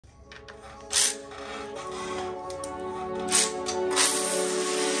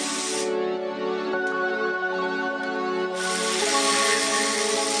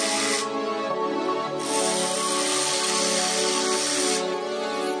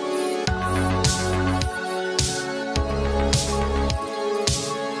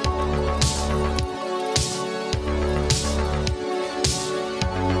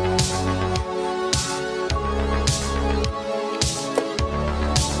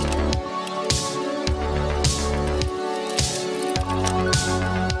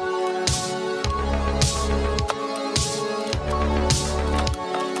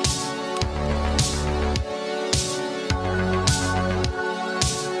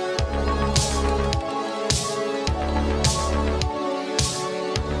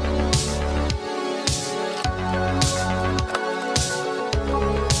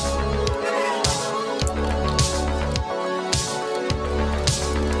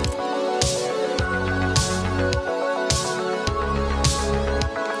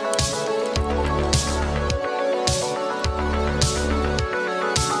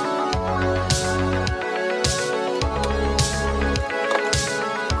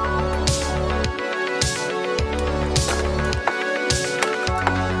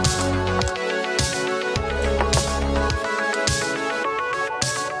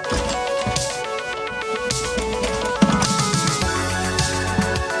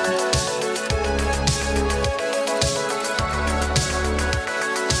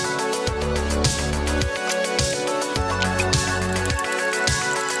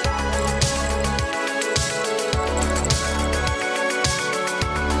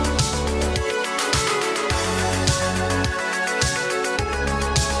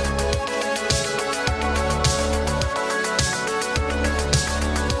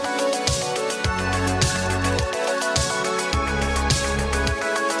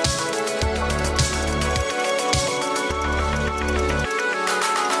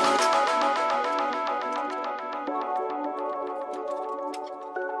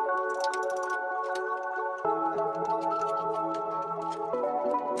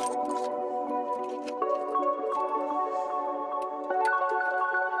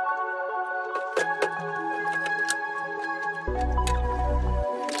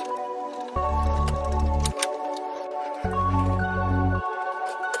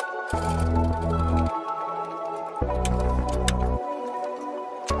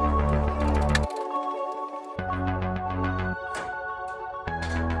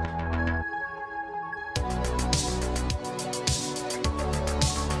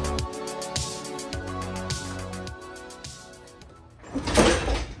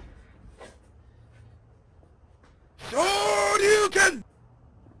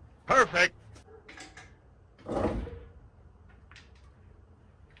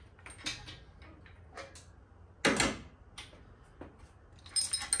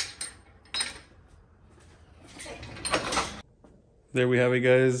There we have it,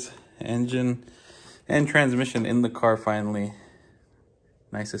 guys. Engine and transmission in the car finally.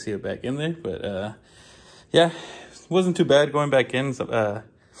 Nice to see it back in there, but yeah, it wasn't too bad going back in. So,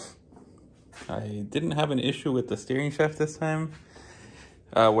 I didn't have an issue with the steering shaft this time.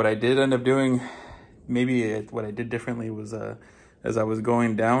 What I did end up doing, what I did differently was as I was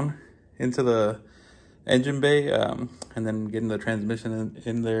going down into the engine bay and then getting the transmission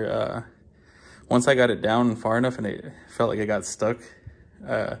in there, once I got it down far enough and it felt like it got stuck,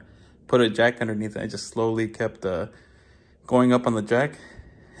 put a jack underneath it. I just slowly kept going up on the jack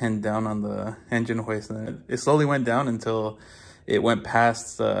and down on the engine hoist, and then it slowly went down until it went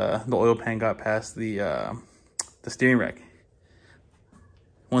past the oil pan, got past the steering rack.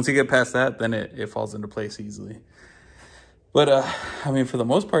 Once you get past that, then it falls into place easily. But I mean, for the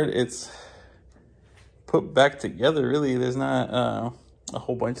most part, it's put back together. Really, there's not a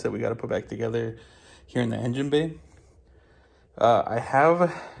whole bunch that we got to put back together here in the engine bay. I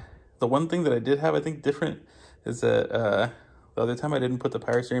have the one thing that I did have, I think, different is that the other time I didn't put the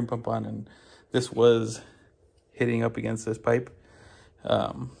power steering pump on, and this was hitting up against this pipe.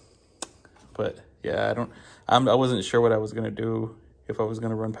 But yeah, I wasn't sure what I was gonna do, if I was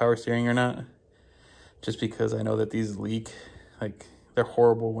gonna run power steering or not, just because I know that these leak. Like, they're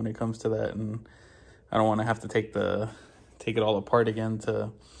horrible when it comes to that, and I don't want to have to take it all apart again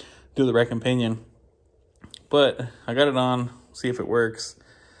to do the rack and pinion. But I got it on, see if it works.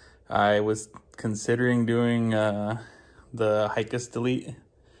 I was considering doing the Hicus delete.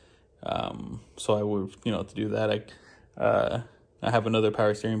 So I would, to do that, I have another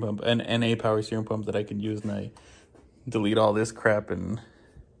power steering pump, an NA power steering pump that I can use, and I delete all this crap and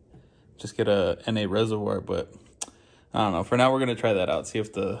just get a NA reservoir. But I don't know. For now, we're gonna try that out. See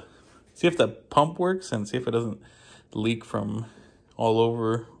if the pump works, and see if it doesn't leak from all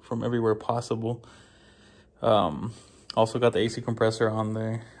over, from everywhere possible. Also got the AC compressor on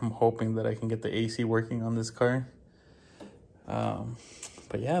there. I'm hoping that I can get the AC working on this car.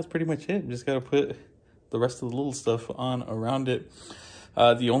 But yeah, that's pretty much it. Just gotta put the rest of the little stuff on around it.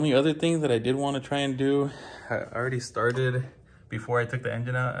 The only other thing that I did want to try and do, I already started before I took the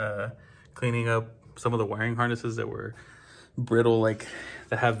engine out, cleaning up some of the wiring harnesses that were brittle, like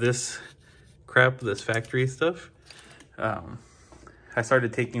that have this crap, this factory stuff. I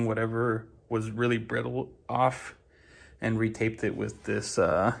started taking whatever was really brittle off and retaped it with this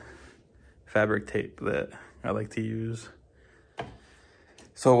fabric tape that I like to use.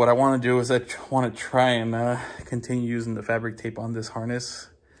 So what I want to do is I want to try and continue using the fabric tape on this harness.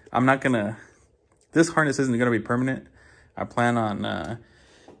 This harness isn't going to be permanent. I plan on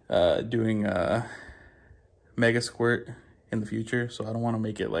doing Mega Squirt in the future, so I don't want to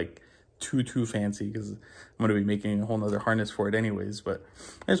make it like too fancy, because I'm going to be making a whole nother harness for it anyways. But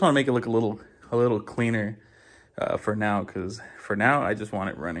I just want to make it look a little cleaner for now, because for now I just want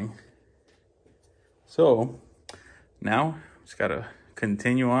it running. So now just gotta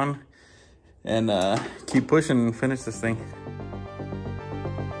continue on and keep pushing and finish this thing.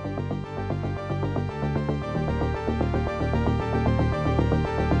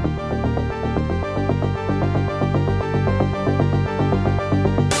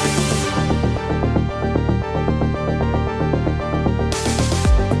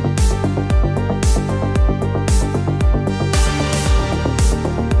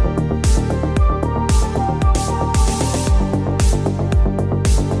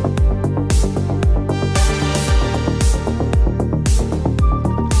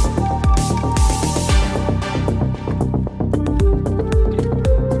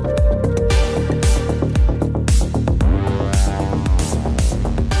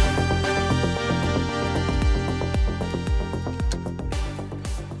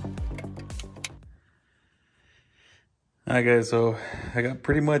 Alright guys, so I got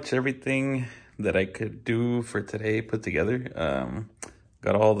pretty much everything that I could do for today put together.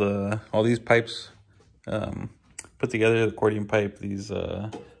 Got all these pipes put together, the accordion pipe, these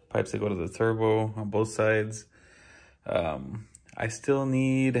pipes that go to the turbo on both sides. I still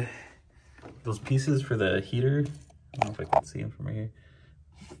need those pieces for the heater. I don't know if I can see them from right here.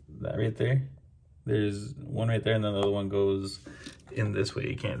 That right there. There's one right there, and then the other one goes in this way.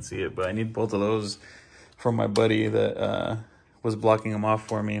 You can't see it, but I need both of those from my buddy that was blocking them off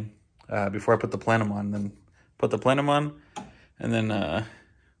for me before I put the plenum on. Then put the plenum on, and then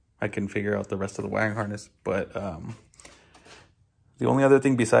I can figure out the rest of the wiring harness. But the only other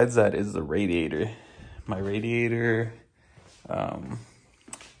thing besides that is the radiator. My radiator,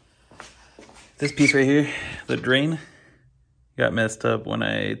 this piece right here, the drain, got messed up when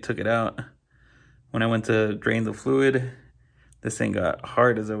I took it out. When I went to drain the fluid, this thing got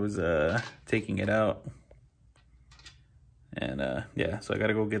hard as I was taking it out. And yeah, so I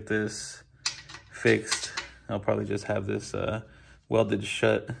gotta go get this fixed. I'll probably just have this welded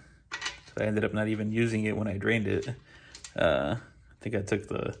shut. I ended up not even using it when I drained it. I think I took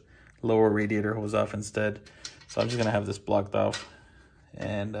the lower radiator hose off instead. So I'm just gonna have this blocked off.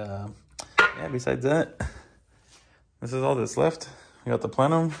 And yeah, besides that, this is all that's left. I got the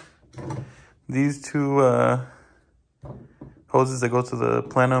plenum. These two hoses that go to the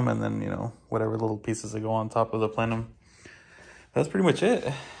plenum, and then, you know, whatever little pieces that go on top of the plenum. That's pretty much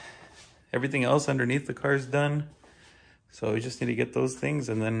it. Everything else underneath the car is done. So we just need to get those things,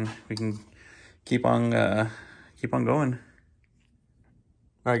 and then we can keep on going.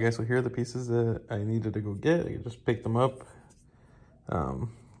 All right, guys, so here are the pieces that I needed to go get. I just picked them up.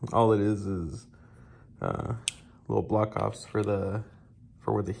 All it is little block offs for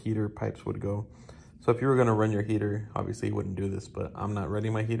where the heater pipes would go. So if you were gonna run your heater, obviously you wouldn't do this, but I'm not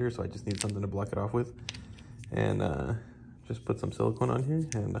running my heater, so I just need something to block it off with. And just put some silicone on here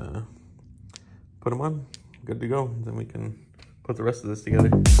and put them on. Good to go. Then we can put the rest of this together.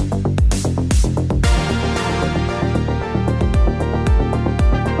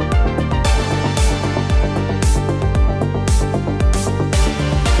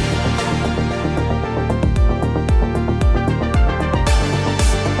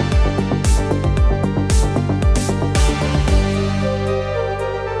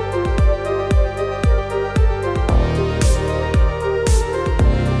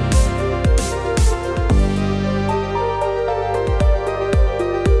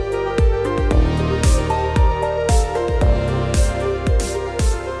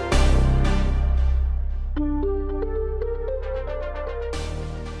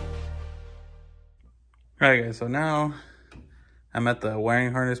 Alright guys, so now I'm at the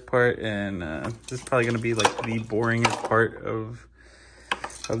wiring harness part, and this is probably going to be like the boringest part of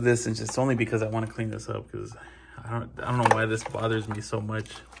this, and just only because I want to clean this up, because I don't know why this bothers me so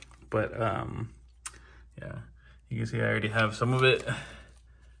much. But yeah, you can see I already have some of it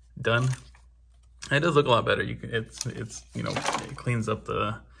done. It does look a lot better. It's you know, it cleans up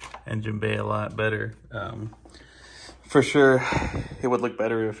the engine bay a lot better. For sure, it would look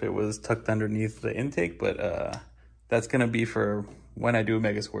better if it was tucked underneath the intake, but that's gonna be for when I do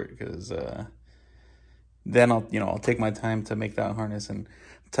Mega Squirt, because then I'll take my time to make that harness and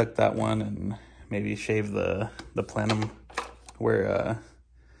tuck that one, and maybe shave the plenum where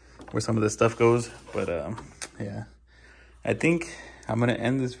some of this stuff goes. But yeah, I think I'm gonna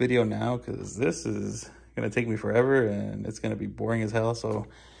end this video now, because this is gonna take me forever and it's gonna be boring as hell. So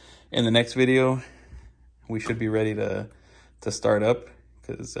in the next video, we should be ready to start up,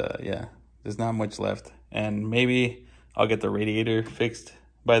 because yeah, there's not much left, and maybe I'll get the radiator fixed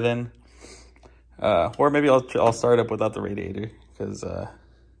by then, or maybe I'll start up without the radiator, because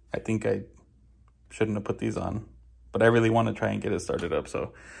I think I shouldn't have put these on, but I really want to try and get it started up.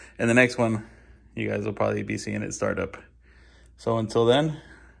 So in the next one, you guys will probably be seeing it start up. So until then,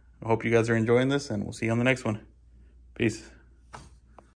 I hope you guys are enjoying this, and we'll see you on the next one. Peace.